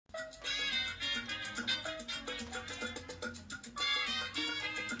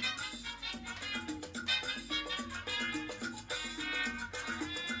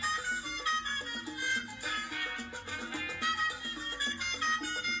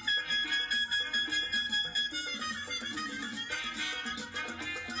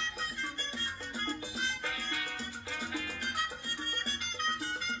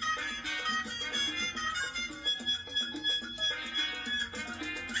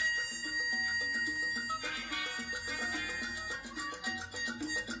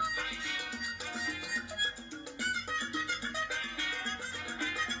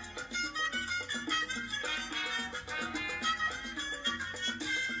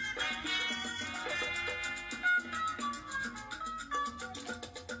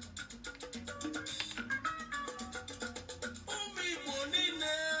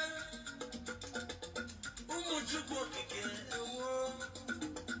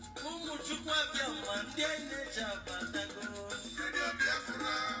chukwu abịa ma ndị na-eche abatago Radio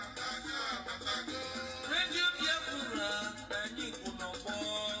Biafra anya abatago Radio Biafra na anyị kwụ n'ọgbọ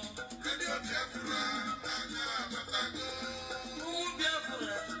Radio Biafra anya abatago ụmụ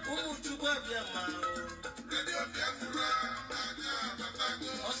Biafra ụmụ chukwu abịa ma Radio Biafra anya abatago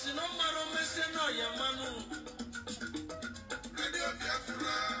ọ sị na mmarụ mmesi n'ọya mmanụ Radio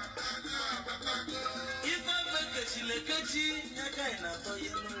Biafra anya abatago ife bekechilekachi nyaka ị na-atọ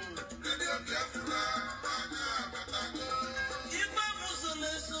ya enu Radio Biafra anya abatago ife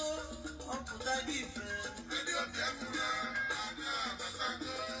bụsoleso ọpụta gị ife Radio Biafra anya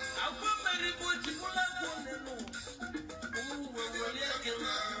abatago agwa mmeri bụ jimụla gwụ n'elu ụmụ wewere eke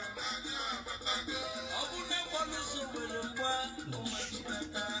anya abatago ọ bụ na gbalụso nwere mgba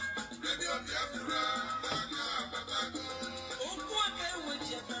ụmụchikata Radio Biafra anya abatago okwu aka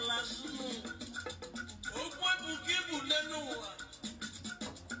enwechatala sunu okwu ebuka ibu n'elu ụwa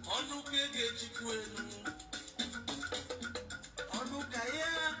ọnụ ka e ga-ejikwu elu ọnụ ka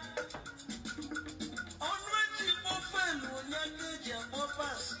ya ọnụ eji kpọfelu onye aka eji akpọ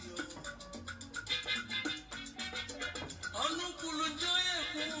pasi ọnụ kwuru nje onye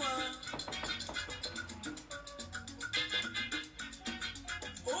ekwu nwa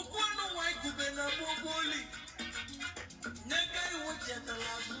okwu ọnụ nwa ikube na gbogboli nye ka iwechatala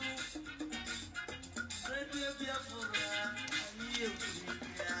azụ Radio Biafra anyị ekwuru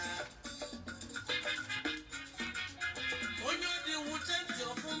ya onye dị nwuche ntị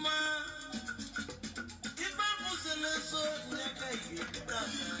ọfụma ife bụseleso nye aka ga-ebute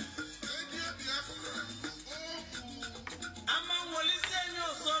aka Radio Biafra ama nwelisi anya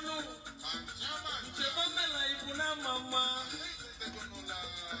ọsọnụ nchebe mela ibu na ama mma na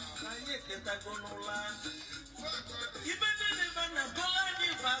anyị eketago n'ụla ibe niile ba na gola anyị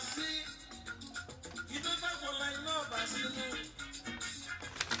basi ibe bagwala anyị n'ọbasinu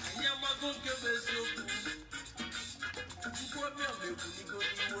anyị amago nke bụ eziokwu nkwuobi ọma ekwuligo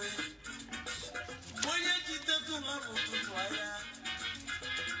n'iwe onye ji tetu ụla bụ ụtụtụ ahịa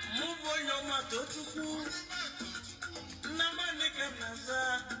mụ bụ onye ọma tochukwu nnamani ka na-aza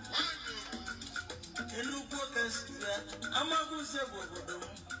enugwu kasi ya amagụze bụ obodo m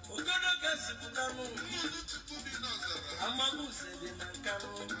ogodo kasi pụtanụ amagụze dị na nkanụ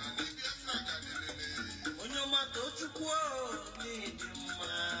onye ọma tochukwu n'ịdị mma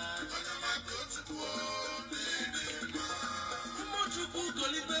ụmụchukwu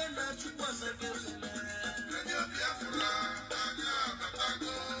golibe na chukwu asaga efele Radio Biafra anya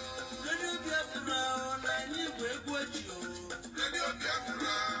abatago Radio Biafra na anyị bụ egwu eji o Radio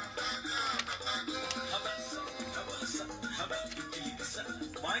Biafra anya abatago habasa habasa habasa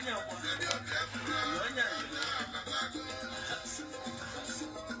gbanya gwa Radio Biafra onye anya abatago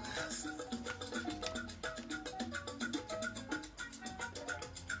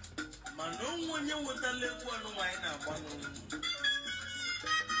mana onwe onye nwetala egwu anụ nwaanyị na-agba n'onwe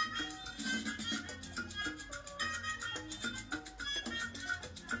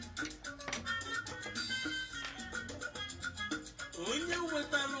onye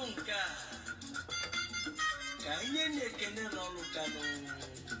wetalụ nke a ka ihe na-ekene n'ọrụ kanụ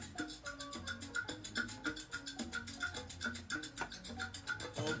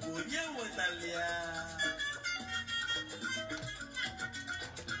ọ bụ onye wetala ya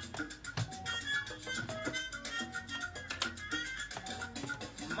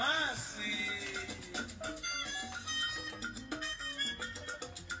Mazi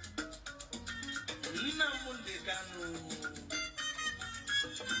Nnamdi Kanu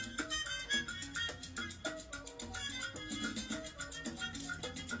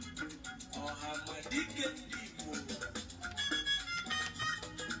ọhamadike ndị Igbo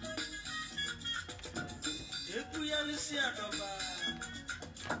ebuyarịsị adọba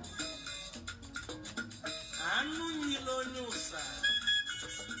anụ nyile onye ụsa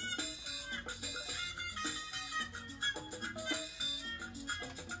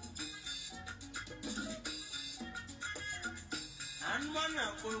anụmanụ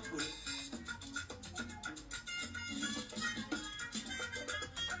akwa ekwe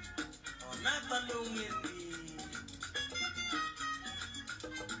ọ na-atala onwe nri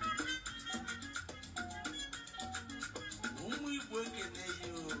ụmụ Igbo ekene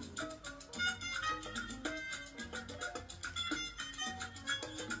ya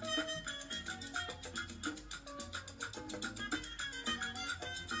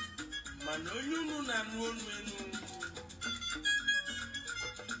mana onye unu na-anụ onu enu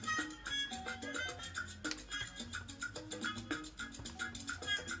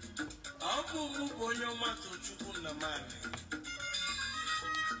ọ bụ mụ bụ onye ọma Tochukwu Nnamani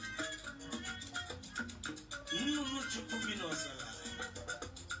nnụnụ Chukwu bi n'ọzara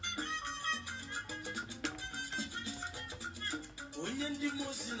onye ndị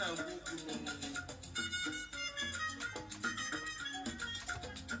Mozi na-agwa okwu n'ọnụ.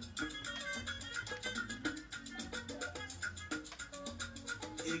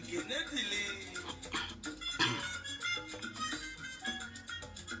 Ekene dịlị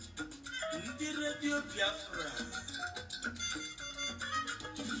ndị redio Biafra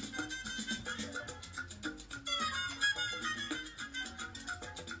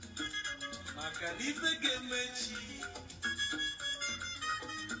maka na ife ga-eme echi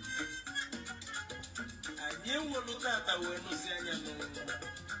anyị enwelu tata wee nụzi anya n'ụlọ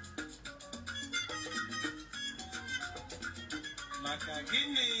maka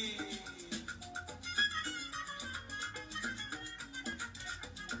gịnị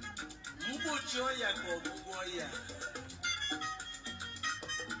mgbochi ọya ka ọgwụgwọ ọya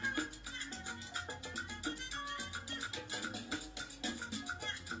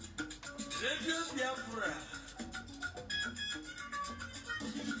redio Biafra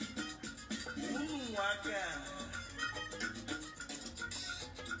ụmụ nwaka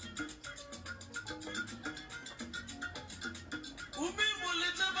ume Igbo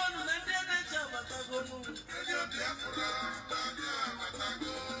letabanụ na ndị na-eche abatagonu Radio Biafra anya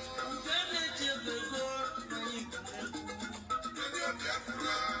abatago. nke na-eche ego na Igbo Radio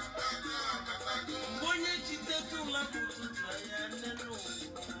Biafra anya abatago. mgbe onye chiteta ụla bụ ụtụtụ anya nne n'ụwa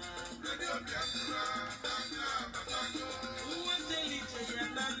Radio Biafra anya abatago. nwetaliche ya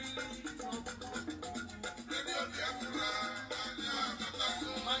n'alili Radio Biafra anya abatago.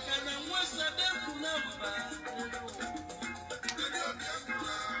 maka na nwesadekwu na mba Radio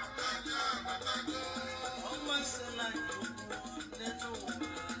Biafra anya abatago. ọnwa nsala njogbu nne n'ụwa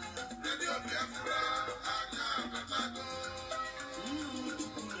Radio Biafra anya abatago.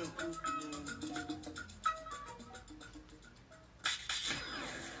 Chukwu na-ekwu okwu.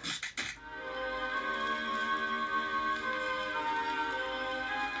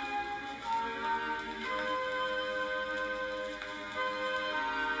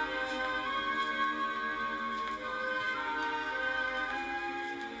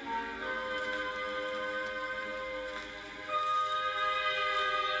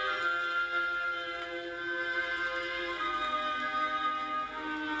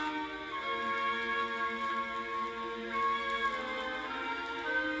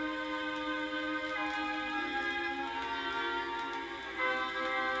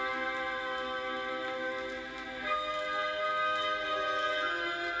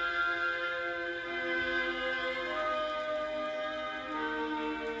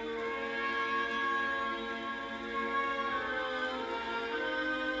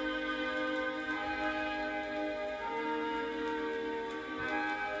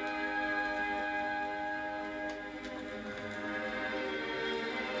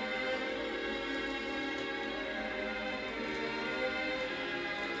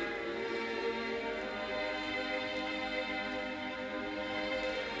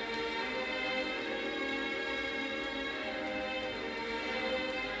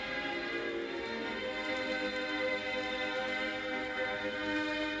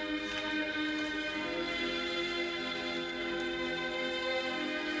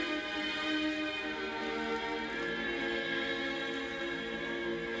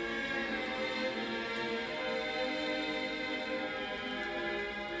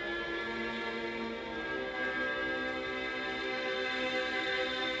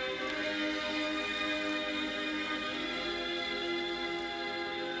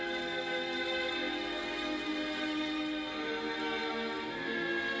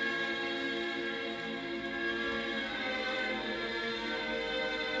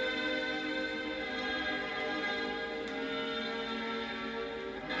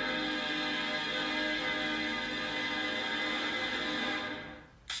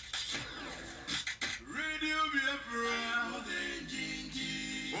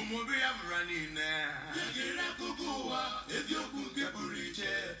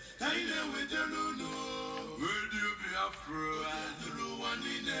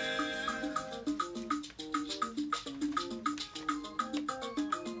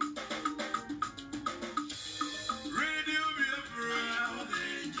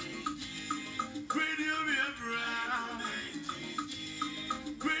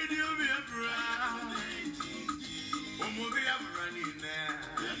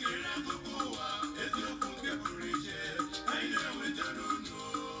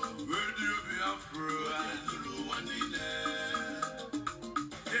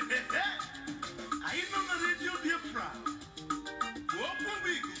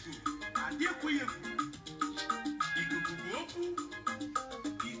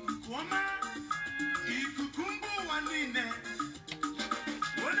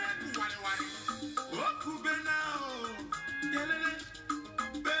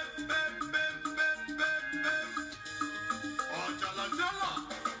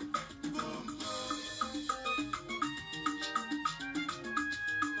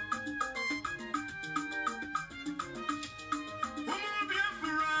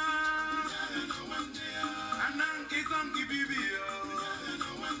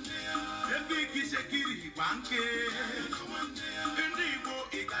 banke. Indi Igbo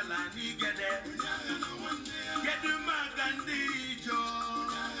igala nigede. Gedu magandi jo.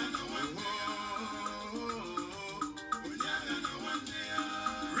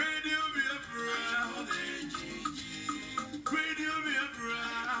 Radio Biafra. Radio Biafra.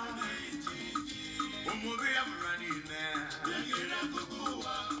 Omo Biafra ni ne. Radio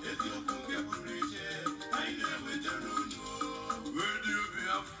Biafra.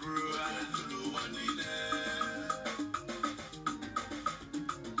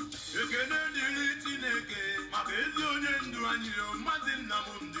 Ekene diri Chineke maka ezi onye ndu anyị Mazi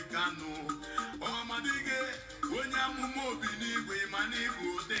Nnamdi Kanu. Ọmadige onye amụma obi n'igwe ma n'igwe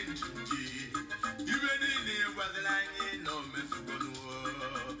ode njinji. Ibe niile gwazila anyị na omezugono.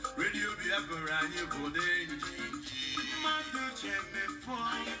 Radio Biafra anyị bụ ode njinji. Mazi Uche Mefor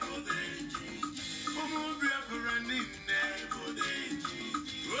anyị bụ ode njinji. Ụmụ Biafra niile anyị bụ ode njinji.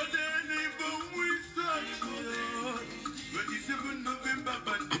 Ode n'Igbo nwiso anyị bụ ode njinji. 27 November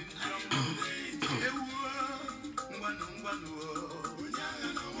bandị njọm ode njinji. Ewu ngwanụ ngwanụ.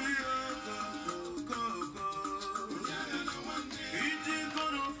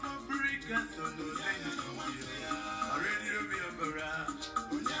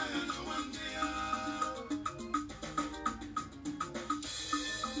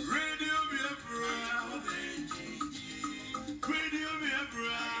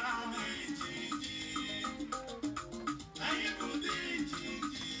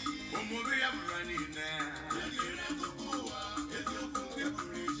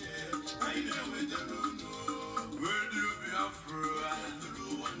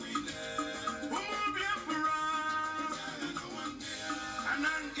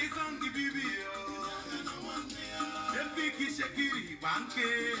 Banke,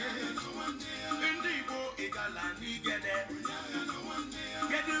 Indi Igbo igala nigede.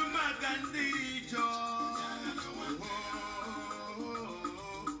 Gedu magandi jo.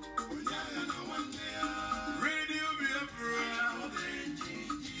 Radio Biafra.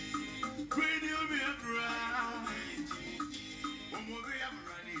 Radio Biafra. Omo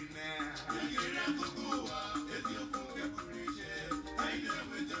Biafra ni ne. Radio Biafra.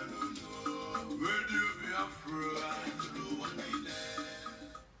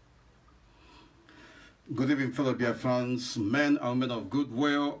 Good evening, fellow Biafrans, men and women of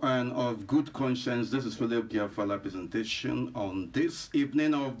goodwill and of good conscience. This is Philip Biafra presentation on this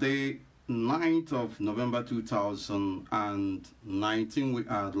evening of the 9th of November 2019. We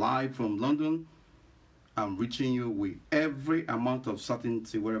are live from London. I'm reaching you with every amount of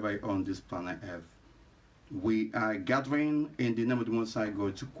certainty wherever you are on this planet Earth. We are gathering in the name of the Most High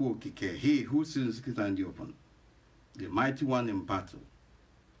God, Chukwuokike, He who sees the secret and the open, the mighty one in battle.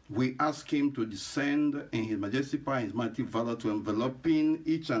 We ask him to descend in his majestic power and his mighty valor to enveloping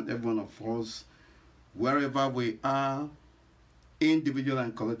each and every one of us, wherever we are, individually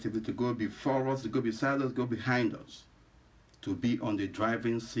and collectively, to go before us, to go beside us, go behind us, to be on the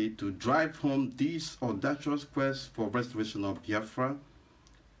driving seat, to drive home this audacious quest for restoration of Biafra,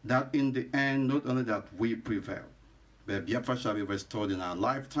 that in the end, not only that we prevail, but Biafra shall be restored in our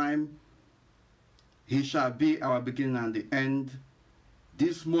lifetime. He shall be our beginning and the end.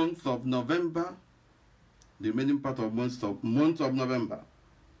 This month of November, the remaining part of month of November,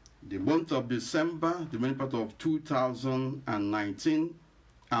 the month of December, the remaining part of 2019,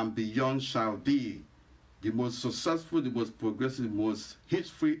 and beyond shall be the most successful, the most progressive, the most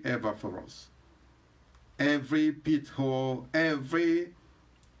hit-free ever for us. Every pit hole, every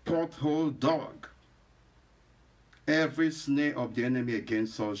pothole dug, every snare of the enemy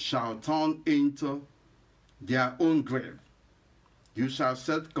against us shall turn into their own grave. You shall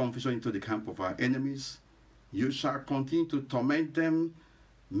set confusion into the camp of our enemies. You shall continue to torment them.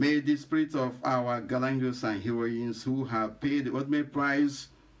 May the spirit of our gallant heroes and heroines who have paid the ultimate price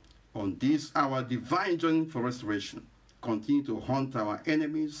on this, our divine journey for restoration, continue to haunt our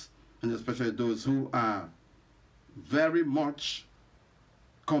enemies, and especially those who are very much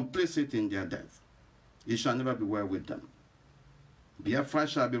complicit in their death. It shall never be well with them. Biafra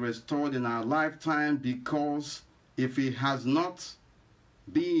shall be restored in our lifetime, because if it has not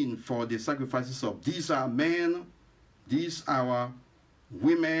been for the sacrifices of these our men, these our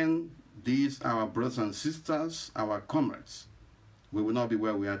women, these our brothers and sisters, our comrades, we will not be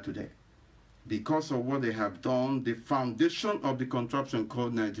where we are today. Because of what they have done, the foundation of the contraption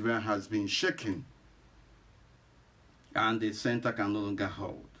called Nigeria has been shaken, and the center can no longer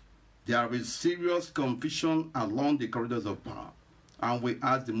hold. There is serious confusion along the corridors of power, and we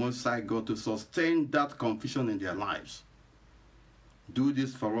ask the Most High God to sustain that confusion in their lives. Do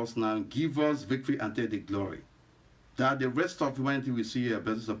this for us now. Give us victory and take the glory, that the rest of humanity will see your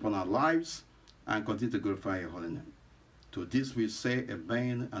blessings upon our lives, and continue to glorify your holy name. To this we say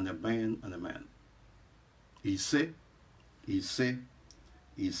amen and amen and amen. He say,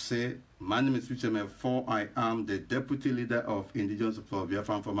 my name is Uche Mefor. I am the deputy leader of Indigenous People of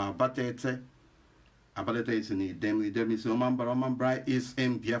Biafra from Abatete. Abatete is in Idem. Idem is Omambra is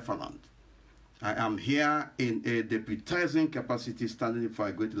in Biafra land. I am here in a deputizing capacity standing for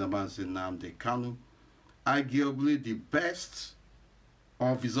a great Labansi Nnamdi Kanu, arguably the best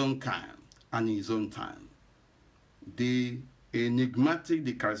of his own kind and in his own time. The enigmatic,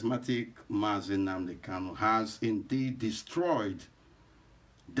 the charismatic Mazi Nnamdi Kanu has indeed destroyed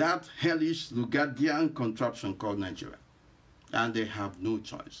that hellish Lugadian contraption called Nigeria. And they have no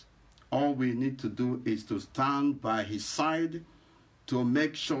choice. All we need to do is to stand by his side to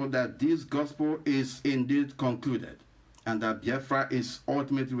make sure that this gospel is indeed concluded and that Biafra is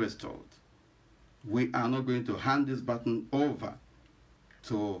ultimately restored. We are not going to hand this baton over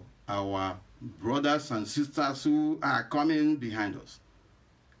to our brothers and sisters who are coming behind us,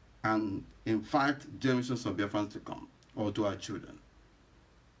 and in fact, generations of Biafrans to come, or to our children.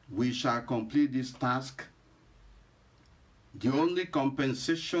 We shall complete this task. The only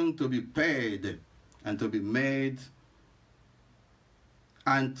compensation to be paid and to be made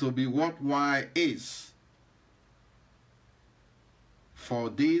and to be worthwhile is for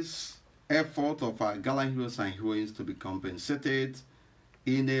this effort of our gallant heroes and heroines to be compensated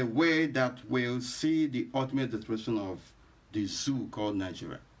in a way that will see the ultimate restoration of the zoo called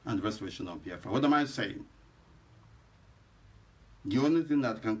Nigeria and the restoration of Biafra. What am I saying? The only thing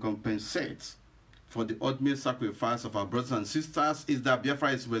that can compensate for the ultimate sacrifice of our brothers and sisters is that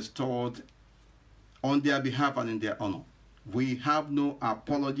Biafra is restored on their behalf and in their honor. We have no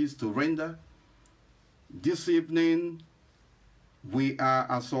apologies to render. This evening, we are,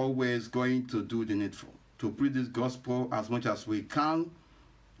 as always, going to do the needful, to preach this gospel as much as we can.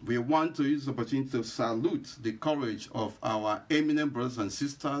 We want to use this opportunity to salute the courage of our eminent brothers and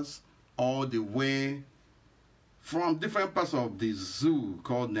sisters all the way from different parts of the zoo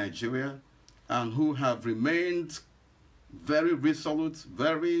called Nigeria, and who have remained very resolute,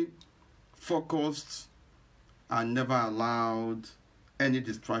 very focused, and never allowed any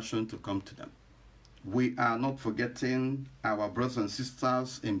distraction to come to them. We are not forgetting our brothers and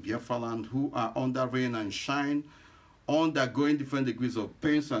sisters in Biafra land who are under rain and shine, undergoing different degrees of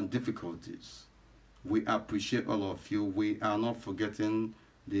pains and difficulties. We appreciate all of you. We are not forgetting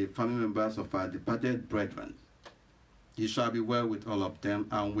the family members of our departed brethren. It shall be well with all of them,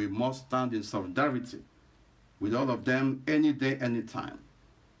 and we must stand in solidarity with all of them any day, any time.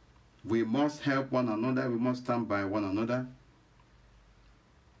 We must help one another. We must stand by one another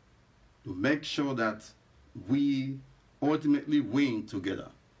to make sure that we ultimately win together.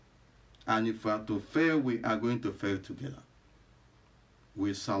 And if we are to fail, we are going to fail together.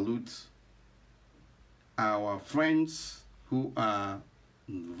 We salute our friends who are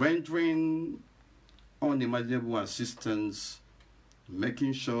rendering unimaginable assistance,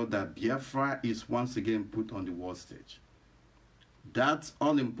 making sure that Biafra is once again put on the world stage. That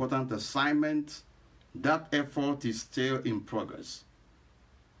all-important assignment, that effort is still in progress.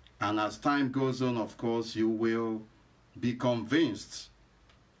 And as time goes on, of course, you will be convinced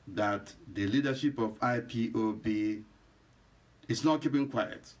that the leadership of IPOB is not keeping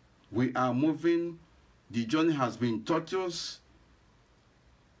quiet. We are moving. The journey has been tortuous.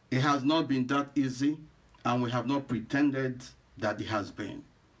 It has not been that easy, and we have not pretended that it has been.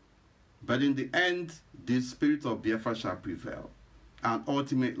 But in the end, the spirit of Biafra shall prevail. And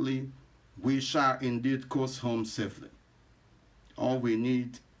ultimately, we shall indeed coast home safely. All we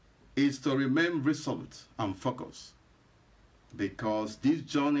need is to remain resolute and focused, because this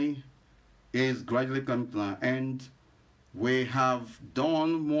journey is gradually coming to an end. We have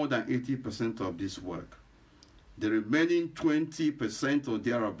done more than 80% of this work. The remaining 20% or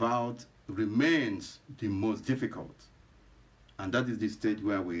thereabout remains the most difficult. And that is the stage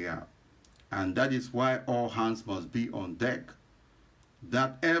where we are. And that is why all hands must be on deck,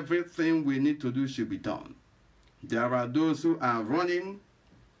 that everything we need to do should be done. There are those who are running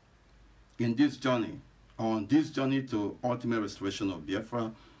in this journey, on this journey to ultimate restoration of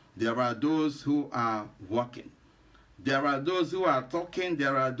Biafra. There are those who are working. There are those who are talking.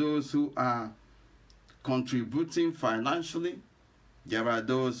 There are those who are contributing financially. There are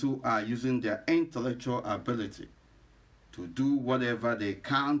those who are using their intellectual ability to do whatever they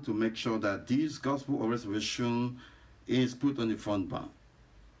can to make sure that this gospel of restoration is put on the front burner.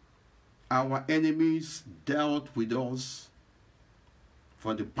 Our enemies dealt with us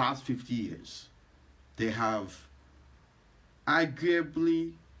for the past 50 years. They have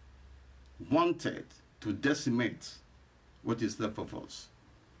arguably wanted to decimate what is left of us.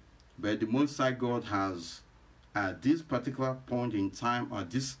 But the Most High God has, at this particular point in time,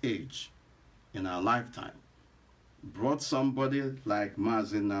 at this age, in our lifetime, brought somebody like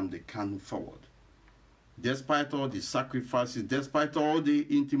Mazi forward. Despite all the sacrifices, despite all the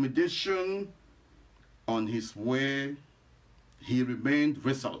intimidation on his way, he remained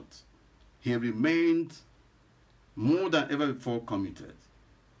resolute. He remained more than ever before committed.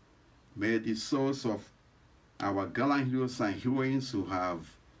 May the souls of our gallant heroes and heroines who have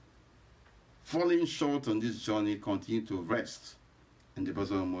fallen short on this journey continue to rest in the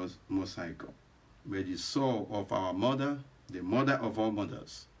bosom of Most High God. May the soul of our mother, the mother of all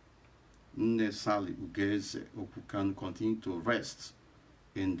mothers, Nesali Ugeze Okukan, continue to rest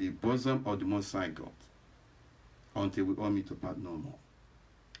in the bosom of the Most High God until we all meet to part no more.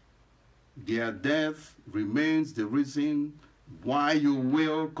 Their death remains the reason why you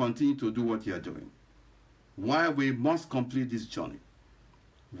will continue to do what you are doing, why we must complete this journey,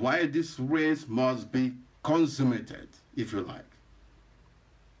 why this race must be consummated, if you like.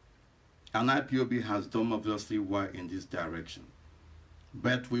 And IPOB has done obviously well in this direction.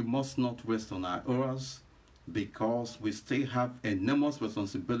 But we must not rest on our laurels because we still have enormous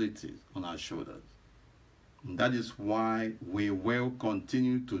responsibilities on our shoulders. And that is why we will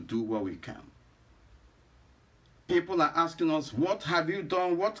continue to do what we can. People are asking us, what have you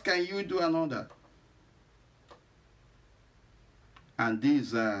done? What can you do? And all that. And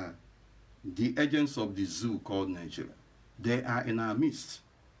these are the agents of the zoo called Nigeria. They are in our midst.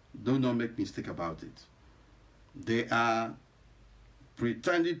 Do not make mistake about it. They are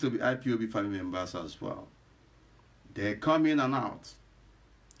pretending to be IPOB family members as well. They come in and out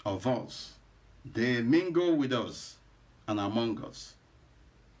of us. They mingle with us and among us.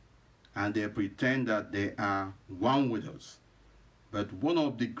 And they pretend that they are one with us. But one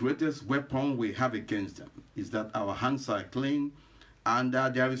of the greatest weapons we have against them is that our hands are clean and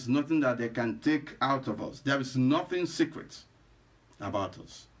that there is nothing that they can take out of us. There is nothing secret about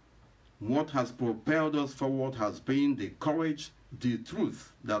us. What has propelled us forward has been the courage, the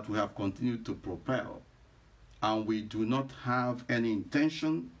truth that we have continued to propel. And we do not have any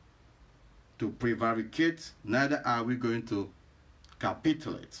intention to prevaricate, neither are we going to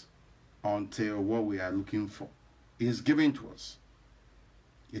capitulate until what we are looking for is given to us.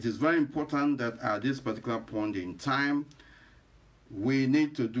 It is very important that at this particular point in time, we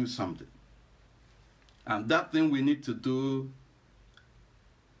need to do something. And that thing we need to do,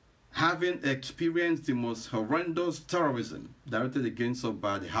 having experienced the most horrendous terrorism directed against us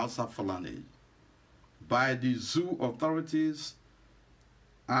by the Hausa Fulani, by the zoo authorities,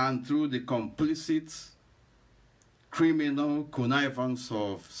 and through the complicit criminal connivance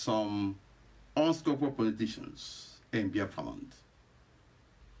of some unscrupulous politicians in Biafra land.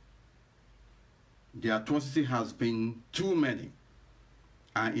 The atrocity has been too many,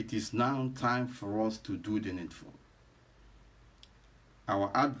 and it is now time for us to do the needful. Our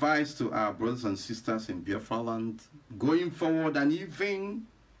advice to our brothers and sisters in Biafra land, going forward and even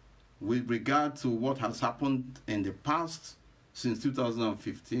with regard to what has happened in the past since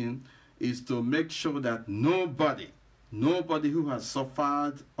 2015, is to make sure that nobody who has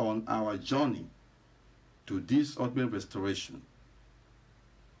suffered on our journey to this ultimate restoration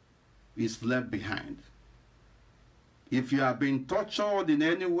is left behind. If you have been tortured in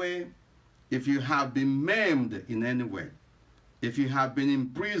any way, if you have been maimed in any way, if you have been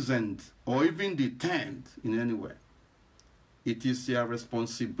imprisoned or even detained in any way, it is your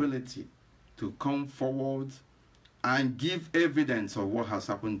responsibility to come forward and give evidence of what has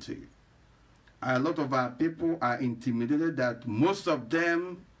happened to you. A lot of our people are intimidated that most of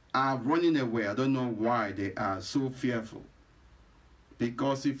them are running away. I don't know why they are so fearful.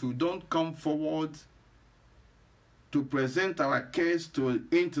 Because if you don't come forward to present our case to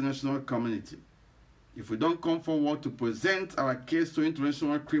the international community, if we don't come forward to present our case to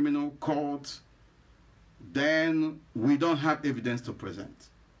International Criminal Court, then we don't have evidence to present.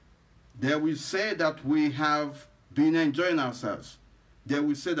 They will say that we have been enjoying ourselves. They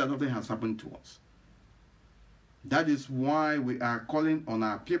will say that nothing has happened to us. That is why we are calling on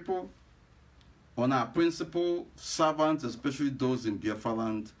our people, on our principal servants, especially those in Biafra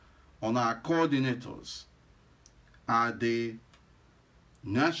land, on our coordinators, at the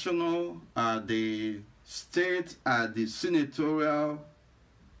national, at the state, at the senatorial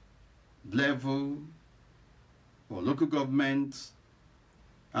level, or local government,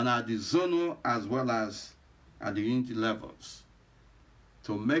 and at the zonal as well as at the unity levels,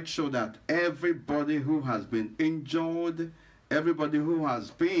 to make sure that everybody who has been injured, everybody who has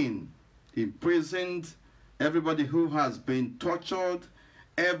been imprisoned, everybody who has been tortured,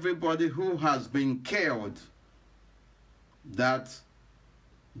 everybody who has been killed, that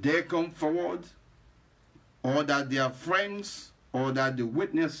they come forward, or that their friends, or that the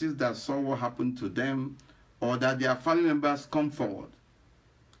witnesses that saw what happened to them, or that their family members come forward,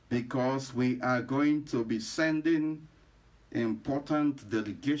 because we are going to be sending important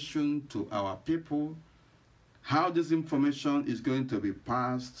delegation to our people. How this information is going to be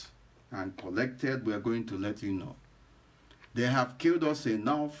passed and collected, we are going to let you know. They have killed us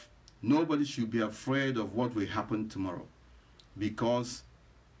enough. Nobody should be afraid of what will happen tomorrow, because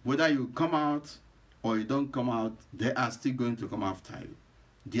whether you come out or you don't come out, they are still going to come after you.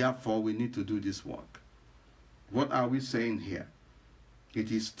 Therefore, we need to do this work. What are we saying here?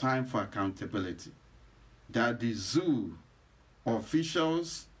 It is time for accountability. That the zoo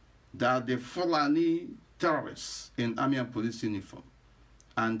officials, that the Fulani terrorists in army and police uniform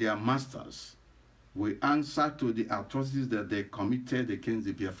and their masters will answer to the atrocities that they committed against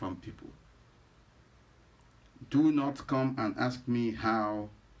the Biafran people. Do not come and ask me how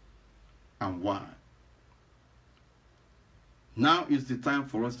and why. Now is the time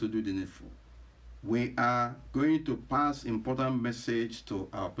for us to do the needful. We are going to pass important message to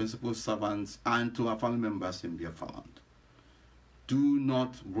our principal servants and to our family members in Biafra. Do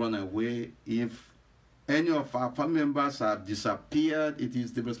not run away. If any of our family members have disappeared, it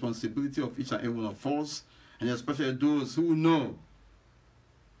is the responsibility of each and every one of us, and especially those who know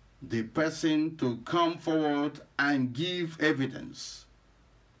the person, to come forward and give evidence.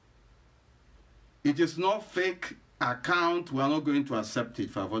 It is not fake account. We are not going to accept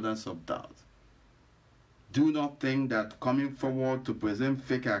it for avoidance of doubt. Do not think that coming forward to present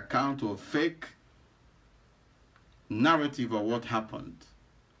fake account or fake narrative of what happened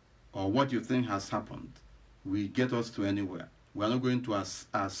or what you think has happened will get us to anywhere. We are not going to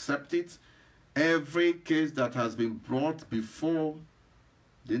accept it. Every case that has been brought before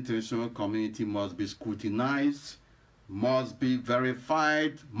the international community must be scrutinized, must be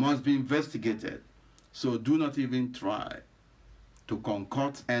verified, must be investigated. So do not even try to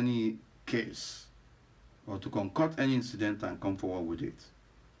concoct any case or to concoct any incident and come forward with it.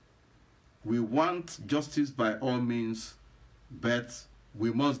 We want justice by all means, but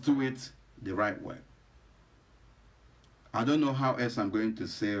we must do it the right way. I don't know how else I'm going to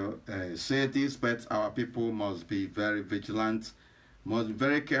say this, but our people must be very vigilant, must be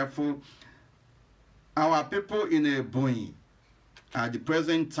very careful. Our people in Ebonyi at the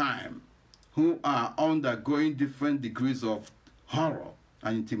present time who are undergoing different degrees of horror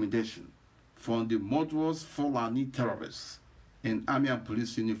and intimidation from the murderous Fulani terrorists in army and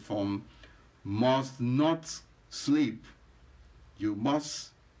police uniform must not sleep. You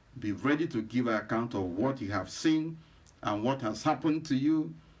must be ready to give an account of what you have seen and what has happened to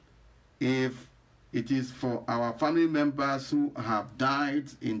you. If it is for our family members who have died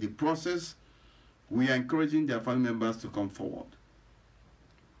in the process, we are encouraging their family members to come forward.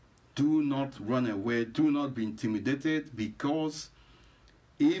 Do not run away. Do not be intimidated, because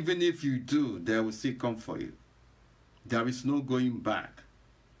even if you do, they will still come for you. There is no going back.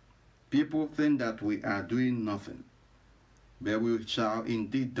 People think that we are doing nothing, but we shall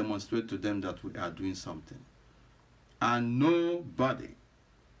indeed demonstrate to them that we are doing something. And nobody,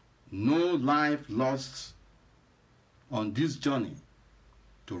 no life lost on this journey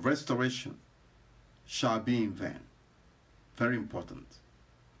to restoration shall be in vain. Very important.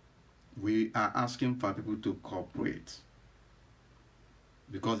 We are asking for people to cooperate,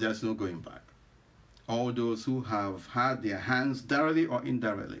 because there's no going back. All those who have had their hands directly or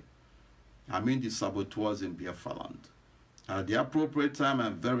indirectly, I mean the saboteurs in Biafra land, at the appropriate time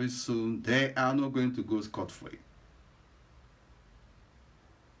and very soon, they are not going to go scot-free.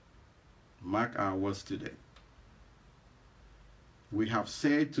 Mark our words today. We have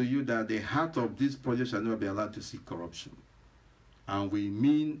said to you that the heart of this project shall never be allowed to see corruption. And we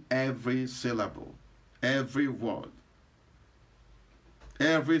mean every syllable, every word,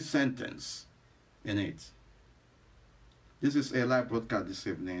 every sentence in it. This is a live broadcast this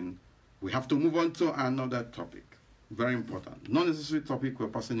evening. We have to move on to another topic. Very important. Not necessary topic, we're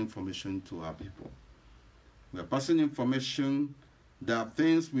passing information to our people. We're passing information that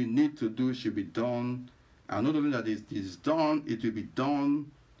things we need to do should be done, and not only that it is done, it will be done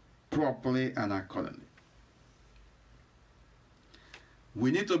properly and accordingly. We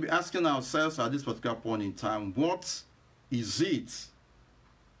need to be asking ourselves at this particular point in time, what is it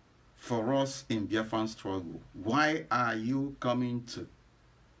for us in Biafran struggle? Why are you coming to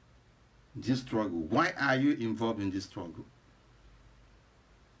this struggle? Why are you involved in this struggle?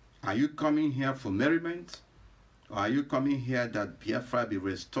 Are you coming here for merriment? Or are you coming here that Biafra be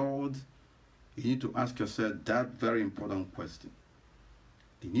restored? You need to ask yourself that very important question.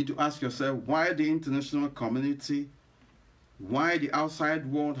 You need to ask yourself why the international community, why the outside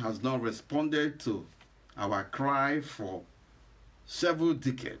world has not responded to our cry for several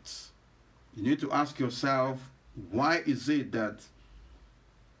decades. You need to ask yourself, why is it that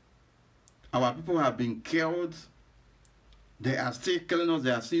our people have been killed? They are still killing us,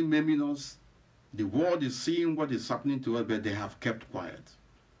 they are still maiming us. The world is seeing what is happening to us, but they have kept quiet.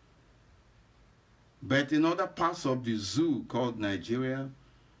 But in other parts of the zoo called Nigeria,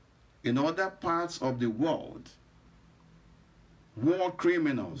 in other parts of the world, war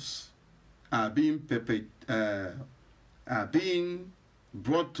criminals are being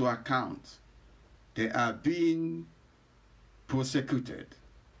brought to account. They are being prosecuted.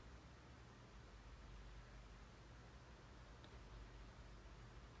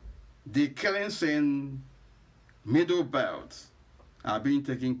 The killings in Middle Belt are being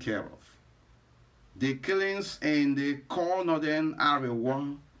taken care of. The killings in the core northern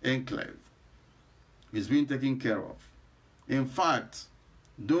Arewa enclave is being taken care of. In fact,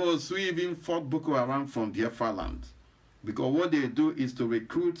 those who even fought Boko Haram from Biafra land, because what they do is to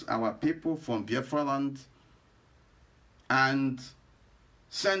recruit our people from Biafra land and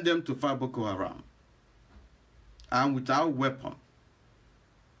send them to fight Boko Haram, and without weapon,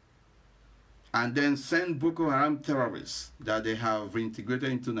 and then send Boko Haram terrorists that they have reintegrated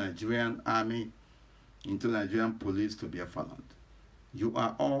into Nigerian army, into Nigerian police to Biafra land. You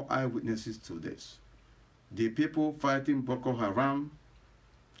are all eyewitnesses to this. The people fighting Boko Haram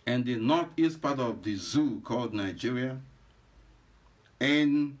in the northeast part of the zoo called Nigeria,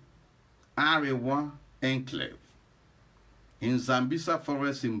 in Arewa enclave, in Zambisa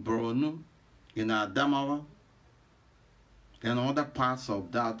forest in Borno, in Adamawa, and other parts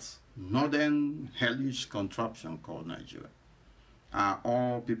of that northern hellish contraption called Nigeria, are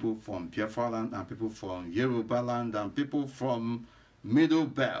all people from Biafra land and people from Yoruba land and people from Middle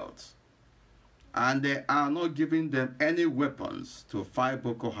Belt. And they are not giving them any weapons to fight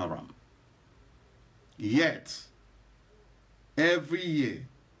Boko Haram. Yet, every year,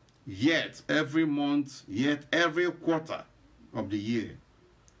 yet every month, yet every quarter of the year,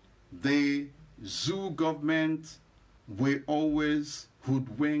 the zoo government will always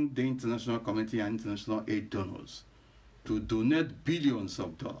hoodwink the international community and international aid donors to donate billions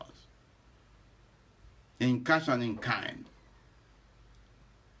of dollars in cash and in kind,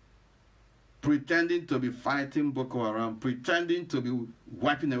 pretending to be fighting Boko Haram, pretending to be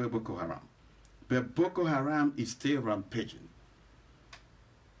wiping away Boko Haram. But Boko Haram is still rampaging.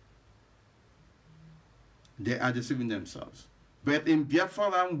 They are deceiving themselves. But in Biafra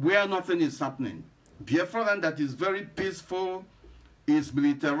land, where nothing is happening, Biafra land that is very peaceful, is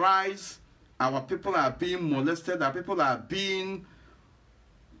militarized, our people are being molested, our people are being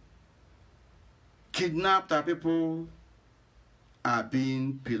kidnapped, our people are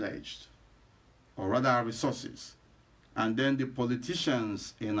being pillaged, or rather our resources. And then the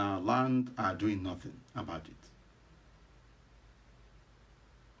politicians in our land are doing nothing about it.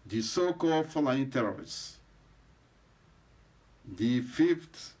 The so-called Fulani terrorists, the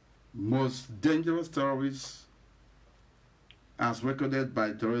fifth most dangerous terrorist as recorded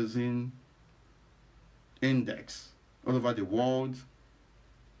by Terrorism Index all over the world,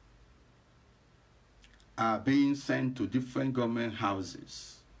 are being sent to different government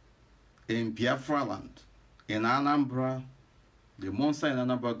houses in Biafra land, in Anambra. The monster in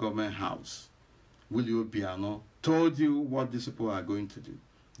Anambra government house, Willie Obiano, told you what these people are going to do.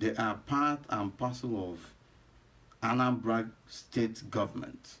 They are part and parcel of Anambra state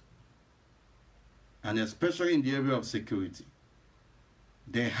government, and especially in the area of security.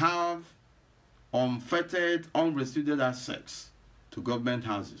 They have unfettered, unrestricted access to government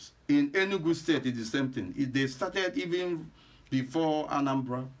houses. In Enugu state, it's the same thing. They started even before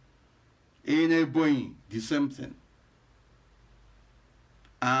Anambra. In Ebonyi, the same thing.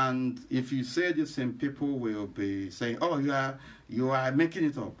 And if you say this, same people will be saying, oh, you are making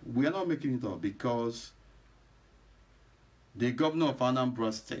it up. We are not making it up, because the governor of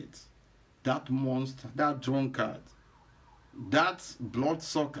Anambra State, that monster, that drunkard, that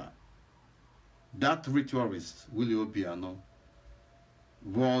bloodsucker, that ritualist, Willie Obiano,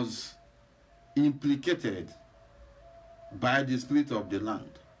 was implicated by the spirit of the land,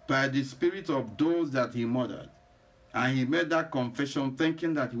 by the spirit of those that he murdered. And he made that confession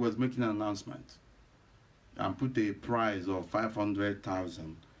thinking that he was making an announcement, and put a price of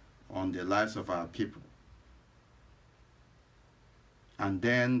 500,000 on the lives of our people. And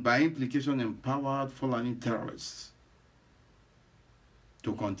then, by implication, empowered Fulani terrorists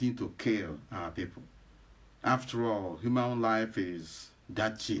to continue to kill our people. After all, human life is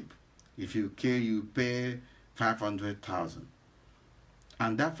that cheap. If you kill, you pay 500,000.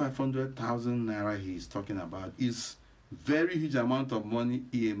 And that 500,000 naira he is talking about is very huge amount of money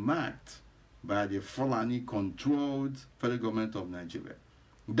earmarked by the Fulani-controlled federal government of Nigeria.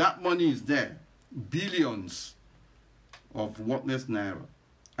 That money is there, billions of worthless naira,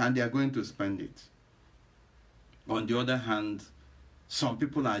 and they are going to spend it. On the other hand, some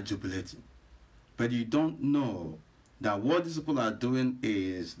people are jubilating, but you don't know that what these people are doing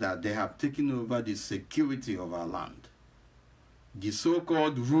is that they have taken over the security of our land. The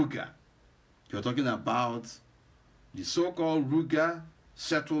so-called Ruga, you're talking about the so-called Ruga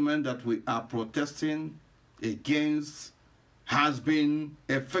settlement that we are protesting against has been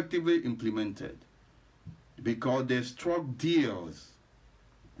effectively implemented because they struck deals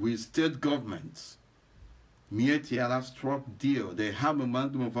with state governments. Mietiala struck deal. They have a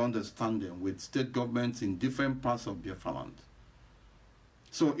memorandum of understanding with state governments in different parts of Biafra land.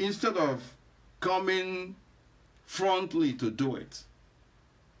 So instead of coming frontally to do it,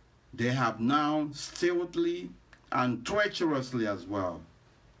 they have now stealthily and treacherously as well,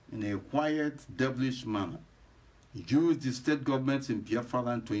 in a quiet, devilish manner, used the state governments in Biafra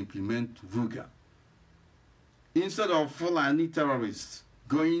land to implement Ruga. Instead of Fulani terrorists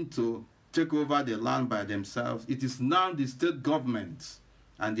going to take over the land by themselves, it is now the state governments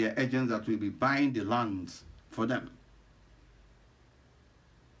and their agents that will be buying the lands for them.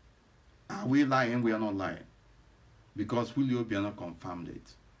 Are we lying? We are not lying. Because Willie Obiano confirmed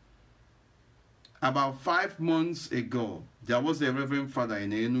it. About 5 months ago, there was a reverend father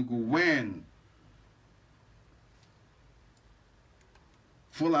in Enugu when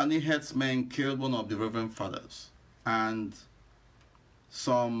Fulani herdsmen killed one of the reverend fathers, and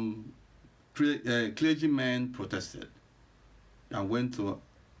some clergymen protested and went to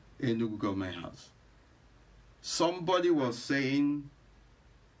Enugu government house. Somebody was saying,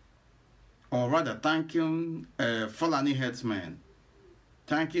 or rather thanking Fulani herdsmen,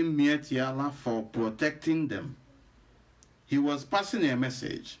 thanking Mietiala for protecting them. He was passing a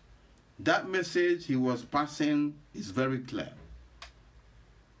message. That message he was passing is very clear.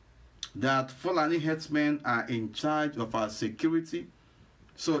 That Fulani herdsmen are in charge of our security.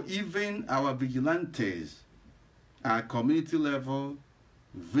 So even our vigilantes at community level,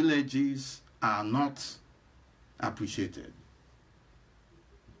 villages are not appreciated.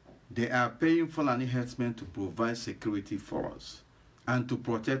 They are paying Fulani herdsmen to provide security for us and to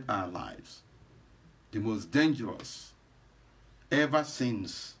protect our lives. The most dangerous ever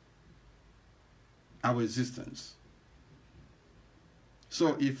since our existence.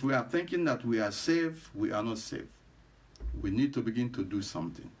 So if we are thinking that we are safe, we are not safe. We need to begin to do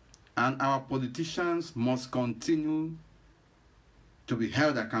something. And our politicians must continue to be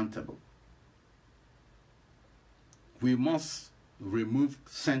held accountable. We must remove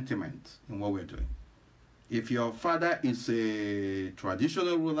sentiment in what we're doing. If your father is a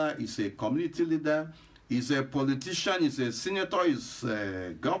traditional ruler, is a community leader, is a politician, is a senator, is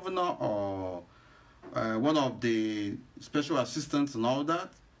a governor, or one of the special assistants and all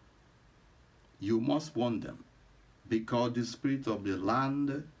that, you must warn them, because the spirit of the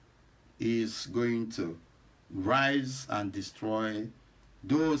land is going to rise and destroy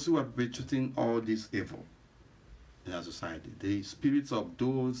those who are perpetrating all this evil in our society. The spirits of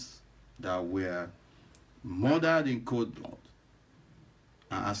those that were murdered in cold blood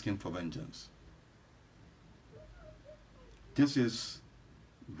are asking for vengeance. This is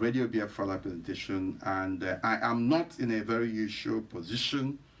Radio Biafra presentation, and I am not in a very usual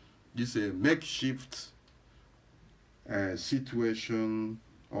position. This is a makeshift situation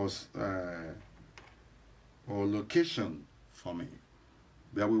or location for me,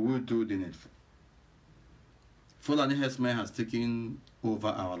 but we will do the needful. Fulani herdsmen has taken over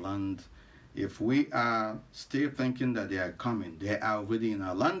our land. If we are still thinking that they are coming, they are already in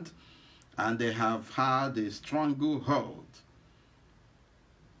our land, and they have had a stranglehold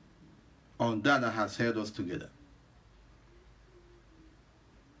on that has held us together.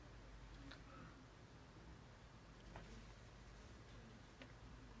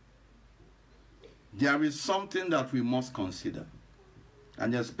 There is something that we must consider,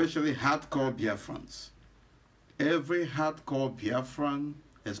 and especially hardcore Biafrans. Every hardcore Biafran,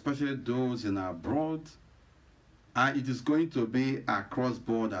 especially those in abroad, and it is going to be across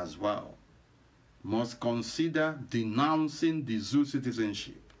board as well, must consider denouncing the Zoo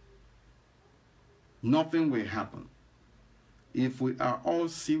citizenship. Nothing will happen. If we are all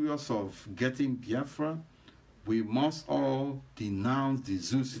serious of getting Biafra, we must all denounce the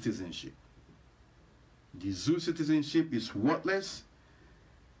Zoo citizenship. The Zoo citizenship is worthless.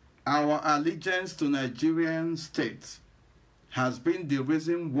 Our allegiance to Nigerian state has been the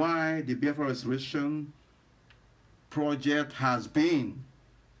reason why the Biafra Restoration project has been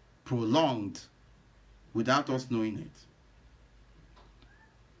prolonged without us knowing it.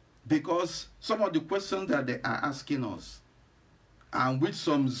 Because some of the questions that they are asking us, and which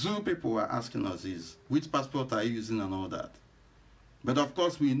some zoo people are asking us, is which passport are you using and all that. But of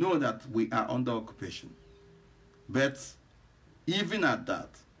course we know that we are under occupation. But even at that,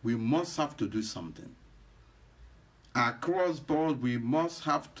 we must have to do something. Across board, we must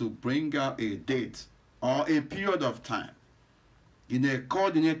have to bring out a date or a period of time in a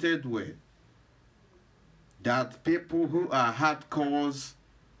coordinated way that people who are hardcores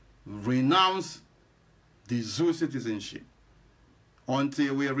renounce the zoo citizenship.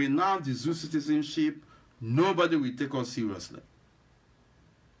 Until we renounce the zoo citizenship, nobody will take us seriously.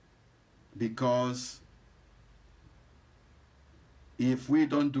 Because if we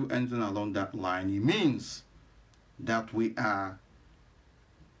don't do anything along that line, it means that we are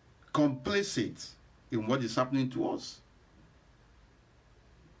complicit in what is happening to us.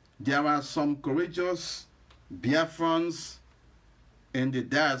 There are some courageous Biafrans in the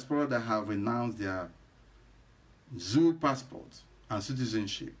diaspora that have renounced their zoo passports and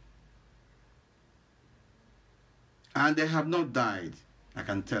citizenship. And they have not died, I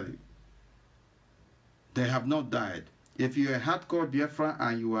can tell you. They have not died. If you're a hardcore Biafra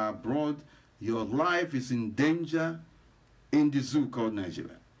and you are abroad, your life is in danger in the zoo called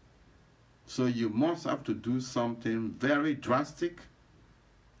Nigeria. So you must have to do something very drastic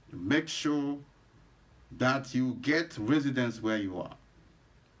to make sure that you get residence where you are.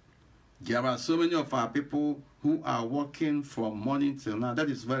 There are so many of our people who are working from morning till now. That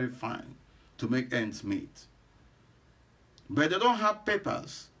is very fine to make ends meet. But they don't have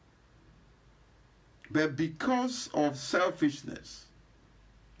papers. But because of selfishness,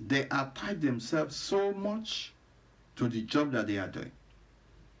 they attach themselves so much to the job that they are doing.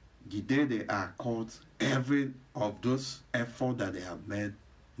 The day they are caught, every of those efforts that they have made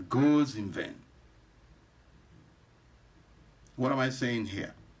goes in vain. What am I saying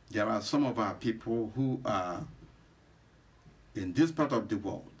here? There are some of our people who are in this part of the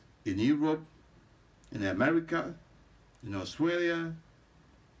world, in Europe, in America, in Australia,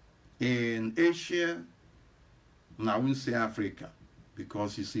 in Asia, and I wouldn't say Africa,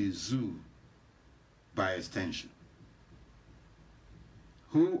 because you see zoo by extension,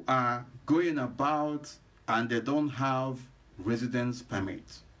 who are going about and they don't have residence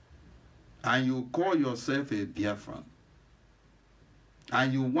permits. And you call yourself a Biafran,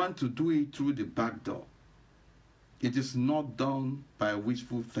 and you want to do it through the back door. It is not done by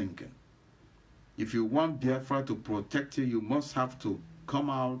wishful thinking. If you want Biafra to protect you, you must have to come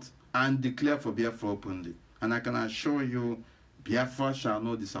out and declare for Biafra openly. And I can assure you, Biafra shall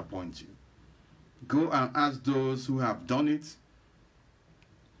not disappoint you. Go and ask those who have done it.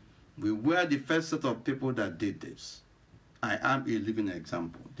 We were the first set of people that did this. I am a living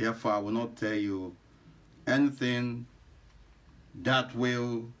example. Therefore, I will not tell you anything that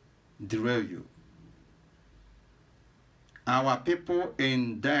will derail you. Our people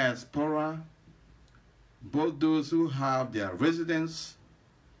in diaspora, both those who have their residence,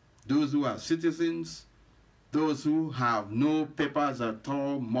 those who are citizens, those who have no papers at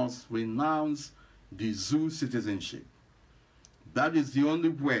all, must renounce the zoo citizenship. That is the only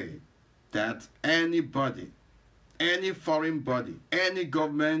way that anybody, any foreign body, any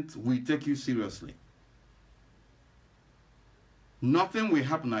government will take you seriously. Nothing will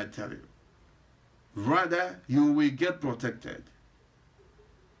happen, I tell you. Rather, you will get protected.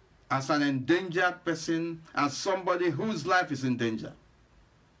 As an endangered person, as somebody whose life is in danger.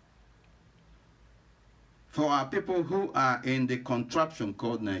 For our people who are in the contraption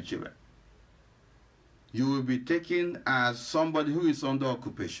called Nigeria, you will be taken as somebody who is under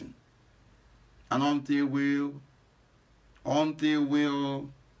occupation. And until we'll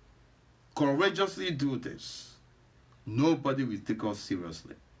courageously do this, nobody will take us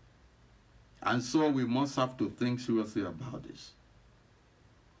seriously. And so we must have to think seriously about this.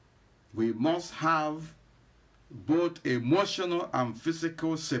 We must have both emotional and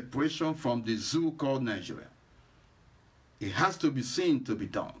physical separation from the zoo called Nigeria. It has to be seen to be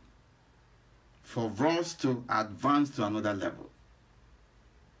done for us to advance to another level.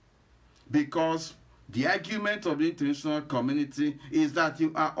 Because the argument of the international community is that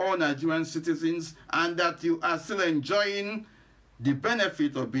you are all Nigerian citizens and that you are still enjoying the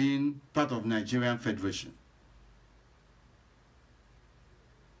benefit of being part of Nigerian Federation.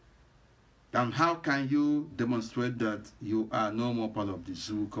 And how can you demonstrate that you are no more part of the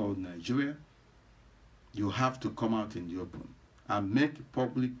zoo called Nigeria? You have to come out in the open and make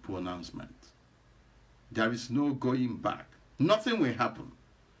public pronouncement. There is no going back. Nothing will happen.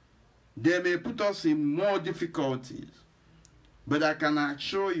 They may put us in more difficulties, But I can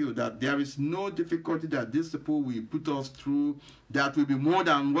assure you that there is no difficulty that these people will put us through that will be more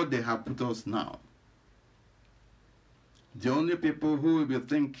than what they have put us now. The only people who will be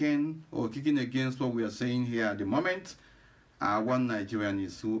thinking or kicking against what we are saying here at the moment are one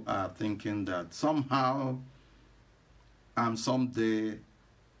Nigerians who are thinking that somehow and someday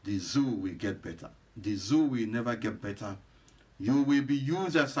the zoo will get better. The zoo will never get better. You will be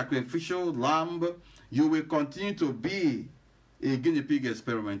used as sacrificial lamb. You will continue to be a guinea pig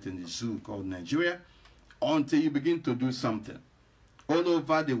experiment in the zoo called Nigeria until you begin to do something. All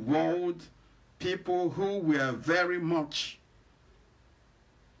over the world, people who were very much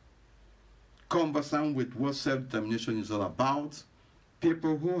conversant with what self-determination is all about,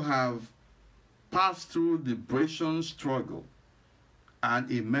 people who have passed through the liberation struggle and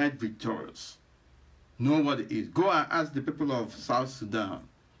emerged victorious, know what it is. Go and ask the people of South Sudan.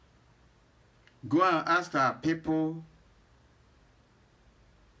 Go and ask our people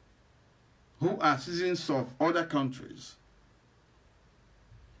who are citizens of other countries.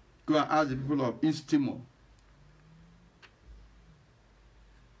 Go and ask the people of East Timor.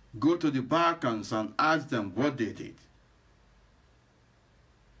 Go to the Balkans and ask them what they did.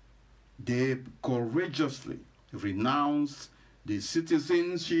 They courageously renounced the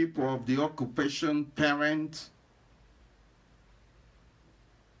citizenship of the occupation parent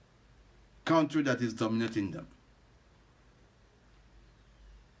country that is dominating them.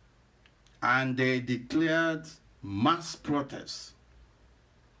 And they declared mass protests.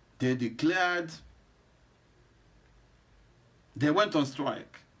 They went on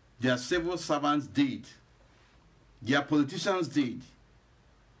strike. Their civil servants did. Their politicians did.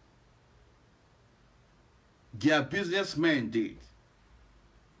 Their businessmen did.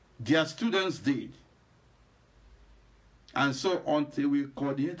 Their students did. And so until we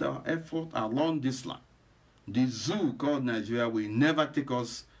coordinate our effort along this line, the zoo called Nigeria will never take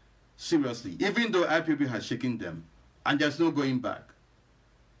us seriously, even though IPOB has shaken them, and there's no going back.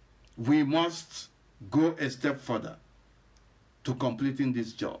 We must go a step further to completing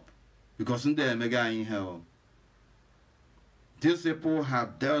this job, because in the mega in hell, these people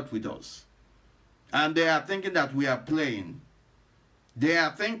have dealt with us, and they are thinking that we are playing. They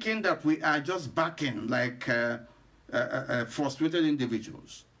are thinking that we are just backing like frustrated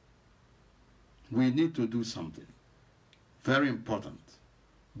individuals. We need to do something very important.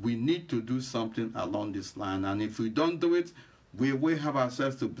 We need to do something along this line, and if we don't do it, we will have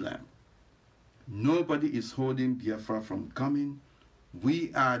ourselves to blame. Nobody is holding Biafra from coming.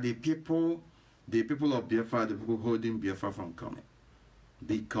 We are the people of Biafra, the people holding Biafra from coming,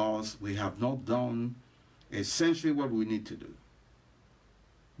 because we have not done essentially what we need to do.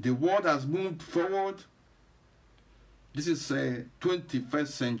 The world has moved forward. This is a 21st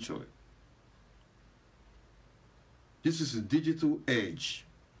century. This is a digital age.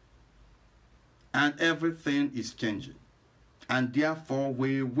 And everything is changing. And therefore,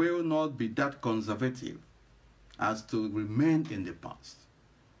 we will not be that conservative as to remain in the past.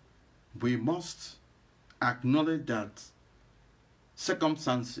 We must acknowledge that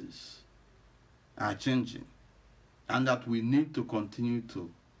circumstances are changing and that we need to continue to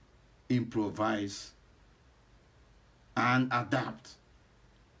improvise and adapt.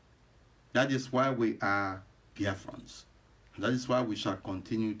 That is why we are Biafrans. That is why we shall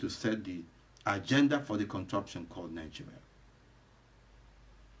continue to set the agenda for the contraption called Nigeria.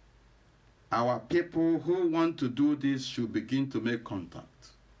 Our people who want to do this should begin to make contact.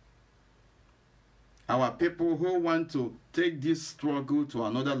 Our people who want to take this struggle to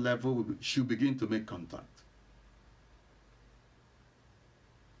another level should begin to make contact.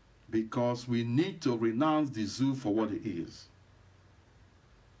 Because we need to renounce the zoo for what it is.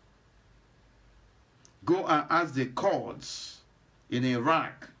 Go and ask the Kurds in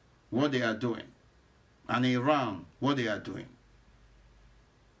Iraq what they are doing, and Iran what they are doing.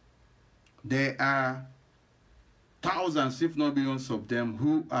 There are thousands, if not millions of them,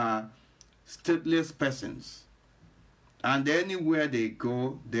 who are stateless persons, and anywhere they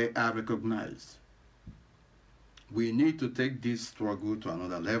go, they are recognized. We need to take this struggle to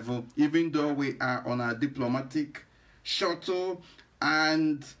another level, even though we are on a diplomatic shuttle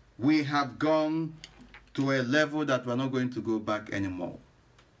and we have gone to a level that we're not going to go back anymore.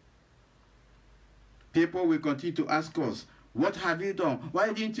 People will continue to ask us, what have you done?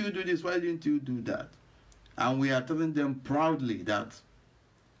 Why didn't you do this? Why didn't you do that? And we are telling them proudly that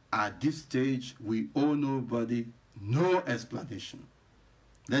at this stage, we owe nobody no explanation.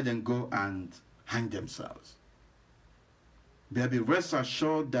 Let them go and hang themselves. But be rest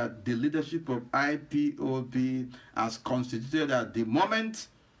assured that the leadership of IPOB as constituted at the moment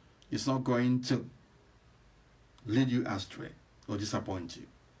is not going to lead you astray. or disappoint you.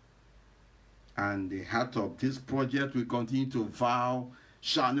 And the heart of this project we continue to vow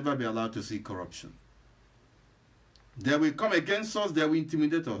shall never be allowed to see corruption. They will come against us, they will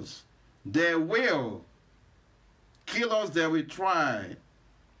intimidate us. They will kill us, they will try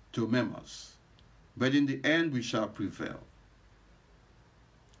to maim us. But in the end, we shall prevail.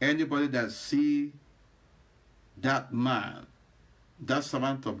 Anybody that see that man, that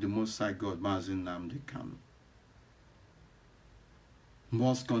servant of the Most High God, Mazi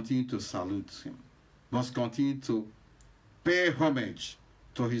must continue to salute him, must continue to pay homage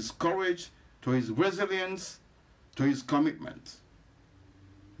to his courage, to his resilience, to his commitment,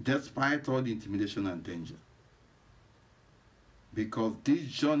 despite all the intimidation and danger. Because this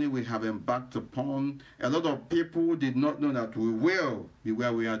journey we have embarked upon, a lot of people did not know that we will be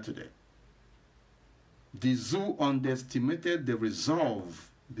where we are today. The zoo underestimated the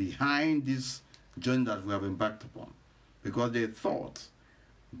resolve behind this journey that we have embarked upon, because they thought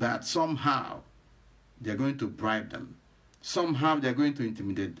that somehow they're going to bribe them, somehow they're going to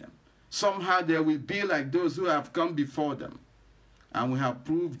intimidate them, somehow they will be like those who have come before them. And we have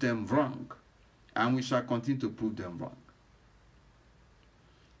proved them wrong, and we shall continue to prove them wrong.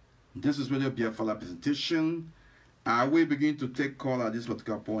 This is Radio Biafra presentation. I will begin to take call at this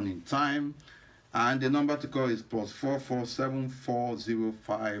particular point in time, and the number to call is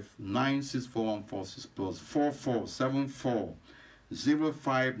 +447405964146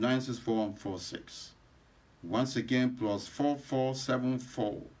 +447405964146. Once again,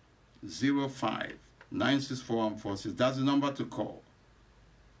 +447405964146. That's the number to call.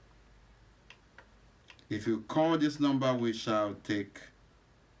 If you call this number, we shall take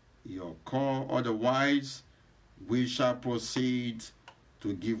your call. Otherwise, we shall proceed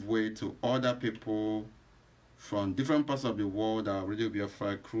to give way to other people from different parts of the world, our Radio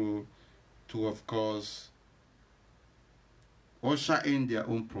Biafra crew, to, of course, usher in their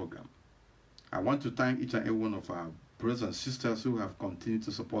own program. I want to thank each and every one of our brothers and sisters who have continued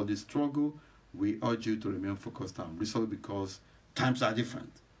to support this struggle. We urge you to remain focused and resolute, because times are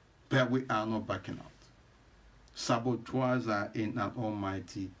different, but we are not backing out. Saboteurs are in an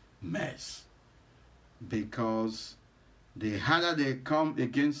almighty mess, because the harder they come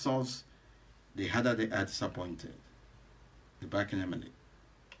against us, the harder they are disappointed. The back in a minute.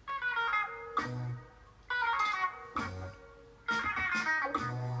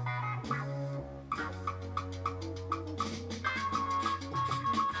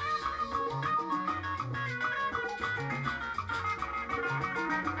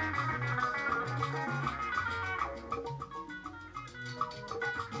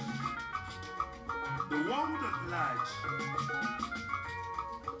 The world at large.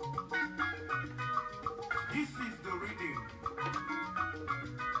 This is the reading.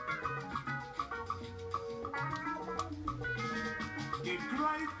 A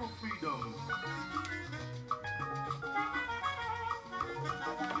cry for freedom.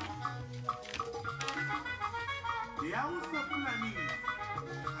 The House of Fulanis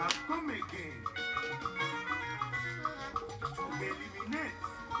have come again to eliminate,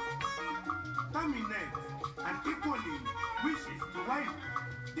 terminate, and equally wishes to wipe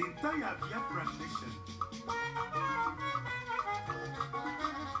the entire Biafran nation.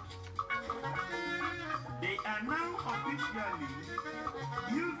 They are now officially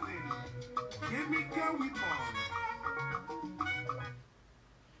using chemical weapons.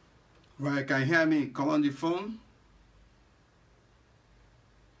 Right, can you hear me? Call on the phone.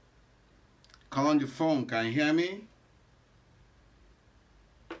 Call on the phone, can you hear me?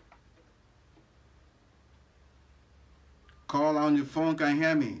 Call on the phone, can you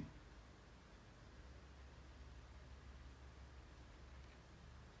hear me?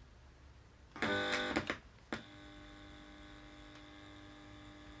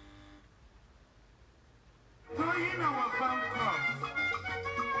 Throwing our farm crops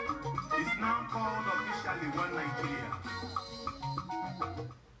is now called officially One Nigeria.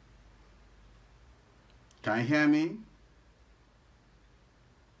 Can you hear me?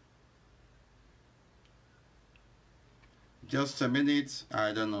 Just a minute,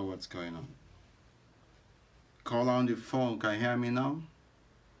 I don't know what's going on. Call on the phone, can you hear me now?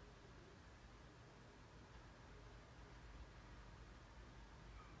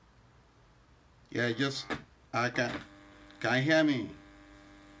 Yeah, just, can you hear me?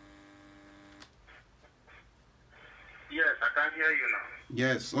 Yes, I can hear you now.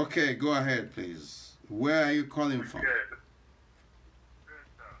 Yes, okay, go ahead, please. Where are you calling from? Yes.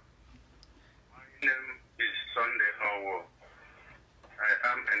 My name is Sunday Howard. I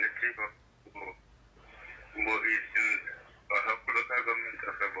am a native of Ubo is in local government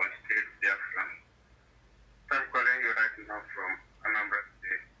of Ebonyi State, Biafra. I'm calling you right now from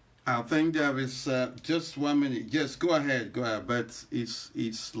think there is just 1 minute. Yes, go ahead, But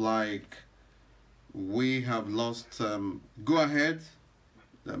it's like we have lost. Go ahead.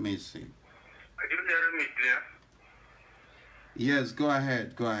 Let me see. Are you hearing me clear? Yes, go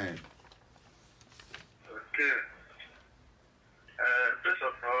ahead. Okay. First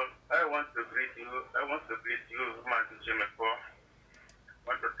of all, I want to greet you, Mazi Mefor. I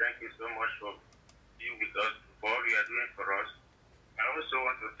want to thank you so much for being with us, for all you are doing for us. I also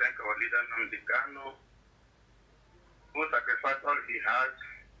want to thank our leader, Namdekano, who sacrificed all he has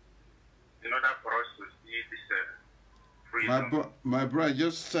in order for us to see this freedom. My brother,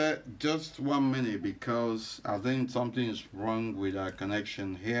 just 1 minute, because I think something is wrong with our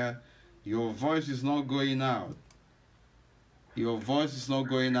connection here. Your voice is not going out. Your voice is not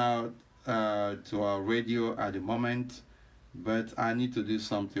going out to our radio at the moment, but I need to do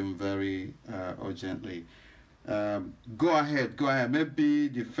something very urgently. Go ahead. Maybe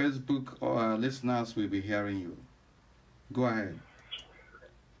the Facebook listeners will be hearing you. Go ahead.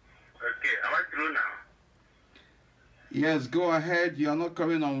 Okay, am I through now? Yes, go ahead. You are not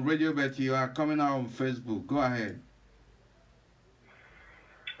coming on radio, but you are coming out on Facebook. Go ahead.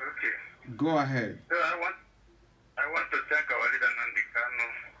 Okay. Go ahead. So I want to thank our leader Namdekano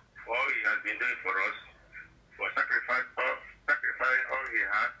for all he has been doing for us, for sacrificing all he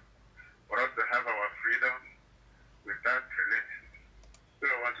had for us to have our freedom without relation. So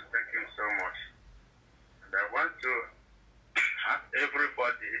I want to thank him so much. And I want to have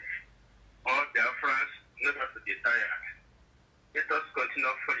everybody, all their friends, never to be tired. Let us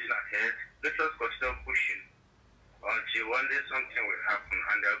continue forging ahead. Let us continue pushing until one day something will happen.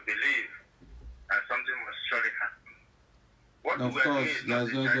 And I believe that something must surely happen. What Of course,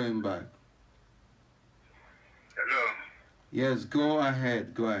 there's no going back. Hello? Yes, go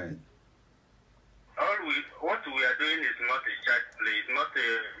ahead. What we are doing is not a child play. It's not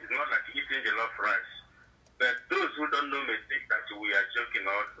like eating jollof rice. But those who don't know may think that we are joking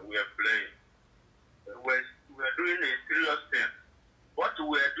or we are playing. We are doing a serious thing. What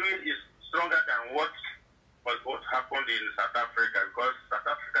we are doing is stronger than what happened in South Africa, because South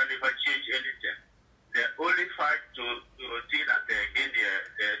Africa never changed anything. They only fight to see that they gain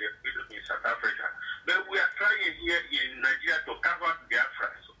their freedom in South Africa. But we are trying here in Nigeria to cover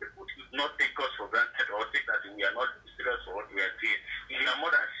Biafra. So people should not take us for granted or think that we are not serious for what we are doing. We are more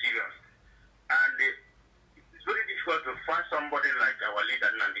than serious. And it's very difficult to find somebody like our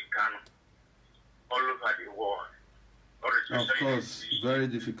leader, Namdekano, all over the world. Of course, very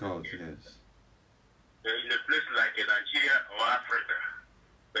difficult, yes. In a place like Nigeria or Africa.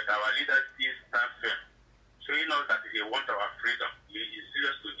 But our leaders still stand firm, showing us that they want our freedom. He is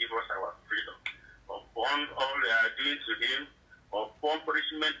serious to give us our freedom. Upon all they are doing to him, upon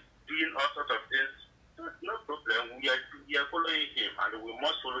punishment, doing all sorts of things, there's no problem. We are following him, and we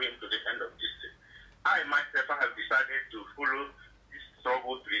must follow him to the end of this thing. I myself have decided to follow this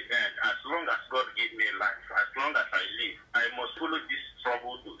struggle to the end. As long as God gives me life, as long as I live, I must follow this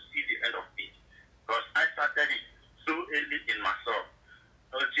struggle to see the end of it. Because I started it so early in myself.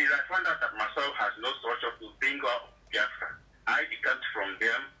 Until I found out that myself has no structure to bring up Biafra, I decamped from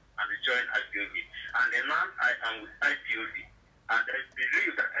them and joined IPOB. And then now I am with IPOB. And I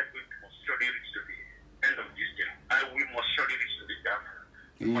believe that IPOB must surely reach to the end of this thing. We must surely reach to the Biafra.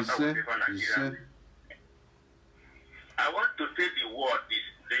 I want to tell the world the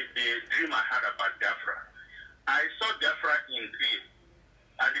dream I had about Biafra. I saw Biafra in dream.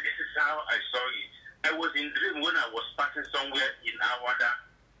 And this is how I saw it. I was in dream when I was passing somewhere in Awada,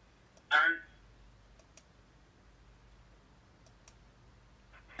 and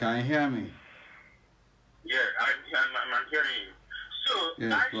can you hear me? Yeah, I'm hearing you. So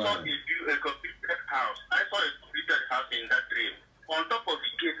yes, I saw a completed house. I saw a completed house in that dream. On top of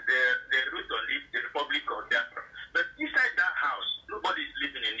the gate, the root on it, the Republic of Biafra. But inside that house, nobody is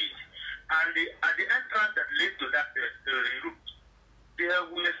living in it. And at the entrance that led to that route, there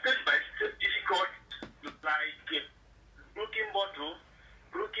were step by step difficult, like broken bottle,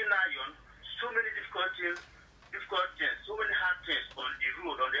 broken iron, so many difficult things, so many hard things on the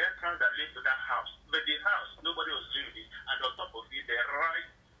road, on the entrance that led to that house. But the house, nobody was living in, and on top of it, they write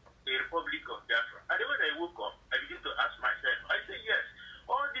the Republic of Biafra. And then when I woke up, I began to ask myself, I said, yes,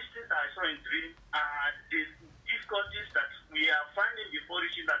 all these things that I saw in dream are the difficulties that we are finding before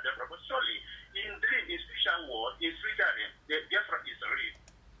reaching that Biafra. But surely, in dream, in spiritual world, in spiritual realm, the Biafra is real.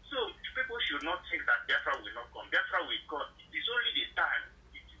 So people should not think that Biafra will not come. Biafra will come. It is only the time.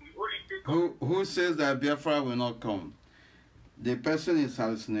 It will only take. Who says that Biafra will not come? The person is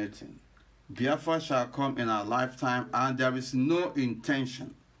hallucinating. Biafra shall come in our lifetime, and there is no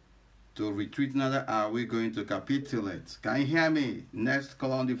intention to retreat, neither are we going to capitulate. Can you hear me? Next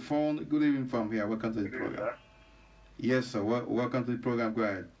call on the phone. Good evening from here. Welcome to the program. Sir. Yes, sir. Welcome to the program. Go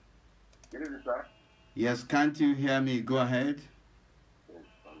ahead. Good evening, sir. Yes, can't you hear me? Go ahead. Yes,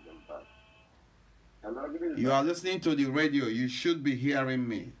 hello, good evening. You are listening to the radio. You should be hearing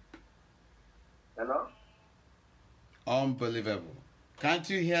me. Hello? Unbelievable. Can't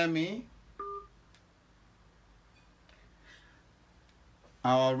you hear me?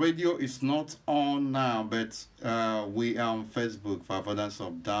 Our radio is not on now, but we are on Facebook for avoidance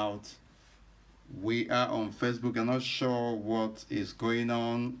of doubt. We are on Facebook. I'm not sure what is going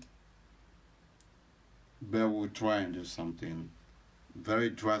on, but we'll try and do something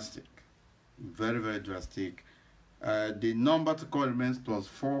very drastic. Very, very drastic. The number to call remains plus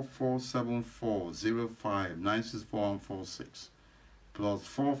 447405964146 plus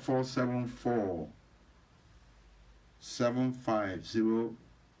 4474 750.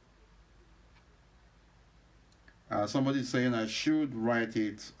 Somebody is saying I should write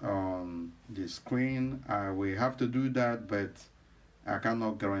it on the screen. I will have to do that, but I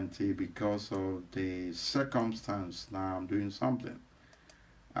cannot guarantee because of the circumstance. Now I'm doing something.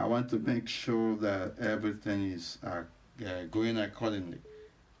 I want to make sure that everything is going accordingly.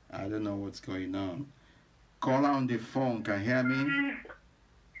 I don't know what's going on. Caller on the phone, can you hear me?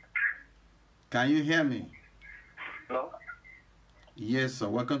 Can you hear me? Hello? Yes, sir.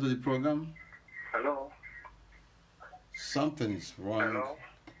 Welcome to the program. Hello? Something is wrong. Hello?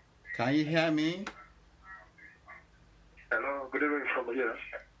 Can you hear me? Hello? Good evening from here.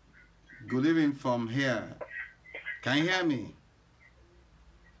 Good evening from here. Can you hear me?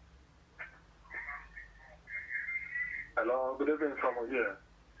 Hello? Good evening from here.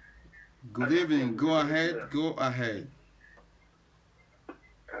 Good evening. Go ahead. Go ahead.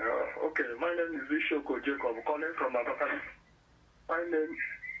 Okay, my name is Uche Jacob, calling from Abakaliki. My name,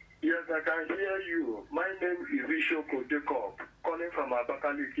 yes, I can hear you. My name is Uche Jacob, calling from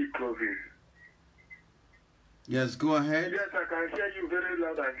Abakaliki province. Yes, go ahead. Yes, I can hear you very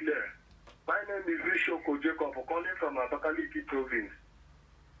loud and clear. My name is Uche Jacob, calling from Abakaliki province.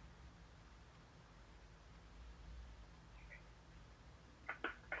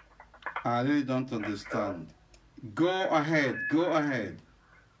 I really don't understand. Go ahead. Go ahead.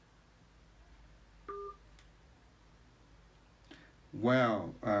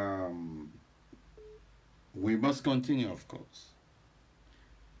 Well, we must continue, of course.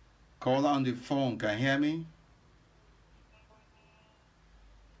 Caller on the phone, can you hear me?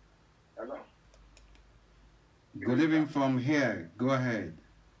 Hello? Good evening from here. Go ahead.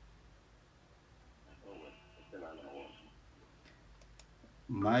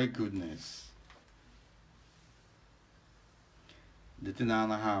 My goodness. The thing I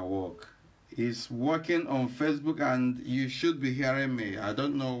know how I work. It's working on Facebook and you should be hearing me. I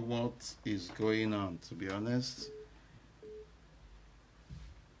don't know what is going on, to be honest.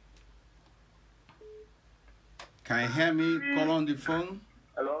 Can you hear me? Call on the phone.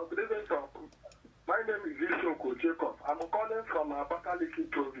 Hello, good evening, sir. My name is Uche Jacob. I'm calling from Abakaliki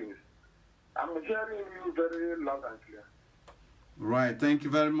province. I'm hearing you very loud and clear. Right, thank you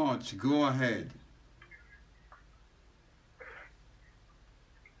very much. Go ahead.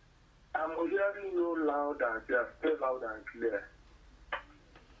 I'm hearing you loud and clear, very loud and clear.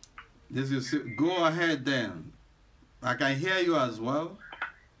 This is go ahead then. I can hear you as well.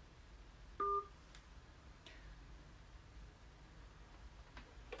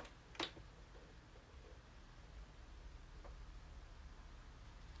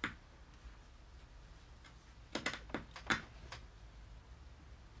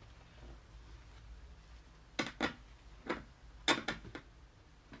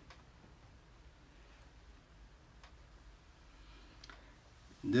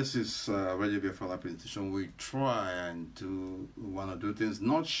 This is Radio Biafra presentation. We try and want to do things.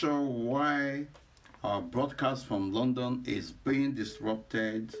 Not sure why our broadcast from London is being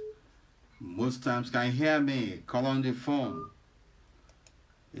disrupted. Most times, can you hear me? Call on the phone.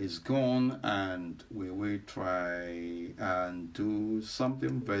 It's gone, and we will try and do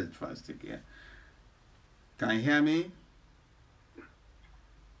something very drastic here. Can you hear me?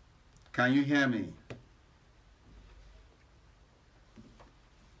 Can you hear me?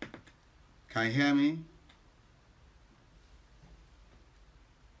 Can you hear me?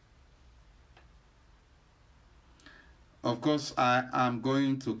 Of course, I am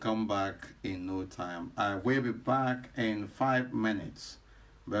going to come back in no time. I will be back in 5 minutes.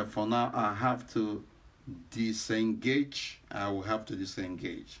 But for now, I have to disengage. I will have to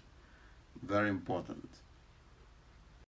disengage. Very important.